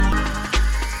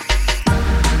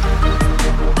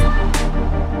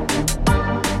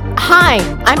Hi,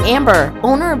 I'm Amber,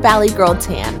 owner of Valley Girl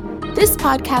Tan. This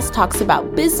podcast talks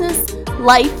about business,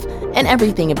 life, and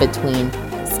everything in between.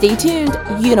 Stay tuned,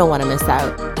 you don't want to miss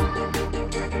out.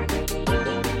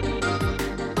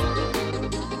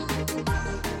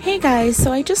 Hey guys,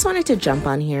 so I just wanted to jump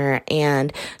on here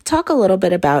and talk a little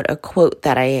bit about a quote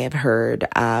that I have heard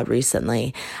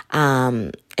recently.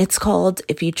 It's called,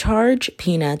 "If you charge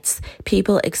peanuts,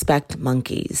 people expect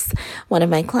monkeys." One of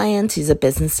my clients, he's a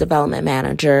business development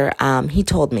manager, he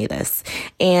told me this,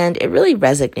 and it really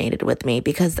resonated with me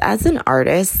because as an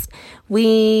artist,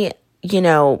 we,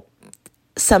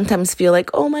 sometimes feel like,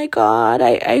 oh my God,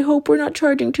 I hope we're not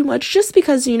charging too much, just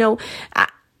because,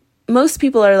 most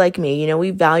people are like me,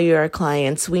 we value our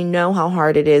clients. We know how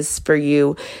hard it is for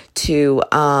you to,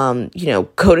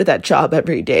 go to that job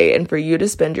every day, and for you to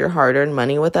spend your hard-earned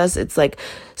money with us. It's like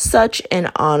such an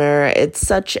honor. It's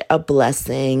such a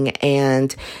blessing.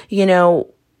 And,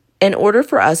 in order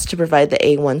for us to provide the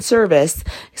A1 service,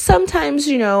 sometimes,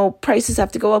 prices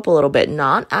have to go up a little bit,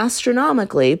 not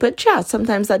astronomically, but yeah,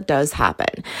 sometimes that does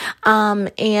happen.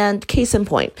 And case in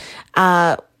point,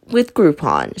 with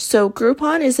Groupon. So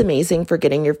Groupon is amazing for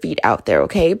getting your feet out there,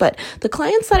 okay? But the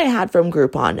clients that I had from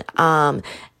Groupon,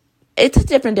 it's a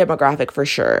different demographic for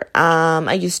sure.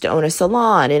 I used to own a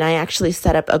salon, and I actually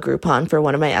set up a Groupon for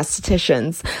one of my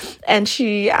estheticians. And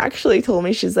she actually told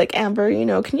me, she's like, Amber,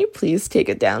 can you please take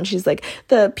it down? She's like,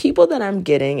 the people that I'm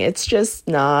getting, it's just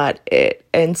not it.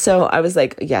 And so I was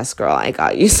like, yes, girl, I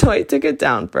got you. So I took it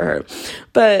down for her.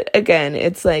 But again,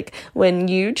 it's like when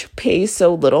you pay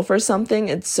so little for something,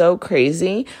 it's so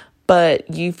crazy,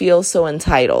 but you feel so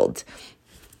entitled.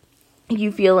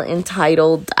 You feel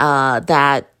entitled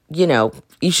that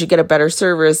you should get a better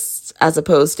service as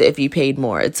opposed to if you paid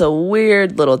more. It's a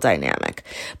weird little dynamic.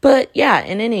 But yeah,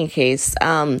 in any case,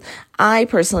 I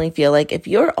personally feel like if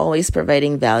you're always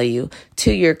providing value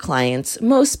to your clients,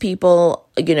 most people,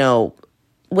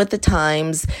 with the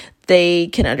times, they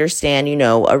can understand,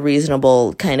 a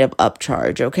reasonable kind of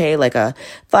upcharge, okay? Like a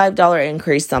 $5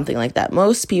 increase, something like that.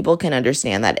 Most people can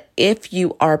understand that if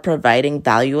you are providing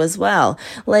value as well.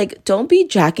 Like, don't be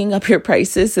jacking up your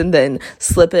prices and then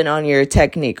slipping on your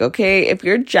technique, okay? If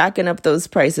you're jacking up those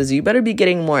prices, you better be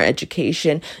getting more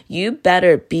education. You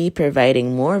better be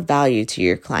providing more value to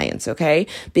your clients, okay?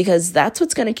 Because that's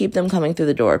what's going to keep them coming through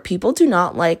the door. People do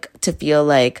not like to feel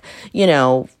like,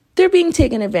 they're being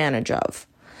taken advantage of.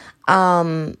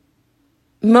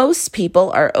 Most people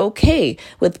are okay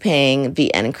with paying the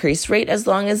increased rate as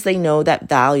long as they know that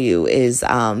value is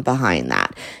behind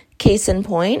that. Case in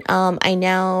point, I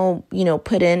now,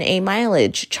 put in a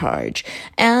mileage charge,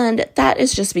 and that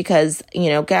is just because,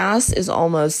 gas is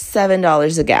almost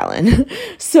 $7 a gallon.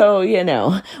 So,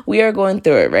 we are going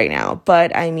through it right now,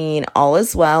 but I mean, all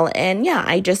is well. And yeah,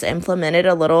 I just implemented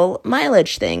a little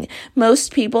mileage thing.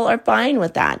 Most people are fine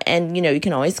with that. And, you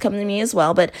can always come to me as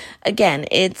well. But again,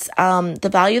 it's the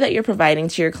value that you're providing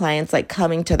to your clients, like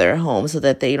coming to their home so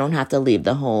that they don't have to leave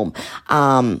the home.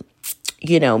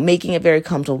 Making it very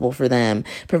comfortable for them,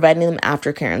 providing them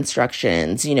aftercare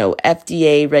instructions,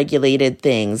 FDA regulated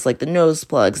things like the nose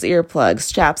plugs,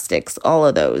 earplugs, chapsticks, all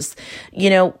of those.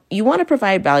 You want to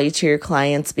provide value to your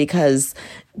clients because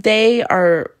they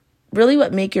are really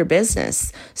what make your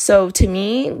business. So to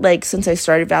me, like since I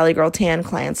started Valley Girl Tan,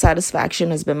 client satisfaction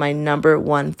has been my number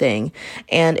one thing,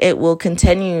 and it will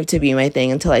continue to be my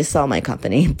thing until I sell my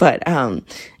company. But in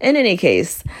any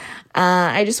case,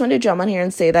 I just wanted to jump on here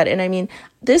and say that. And I mean,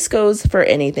 this goes for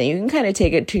anything. You can kind of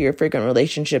take it to your freaking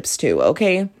relationships too,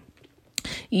 okay?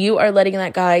 You are letting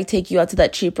that guy take you out to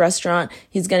that cheap restaurant.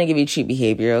 He's going to give you cheap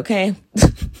behavior, okay?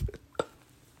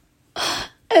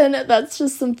 And that's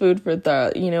just some food for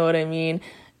thought. You know what I mean?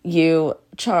 You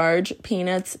charge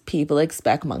peanuts, people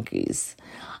expect monkeys.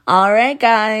 All right,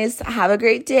 guys, have a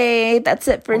great day. That's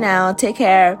it for now. Take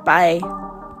care. Bye.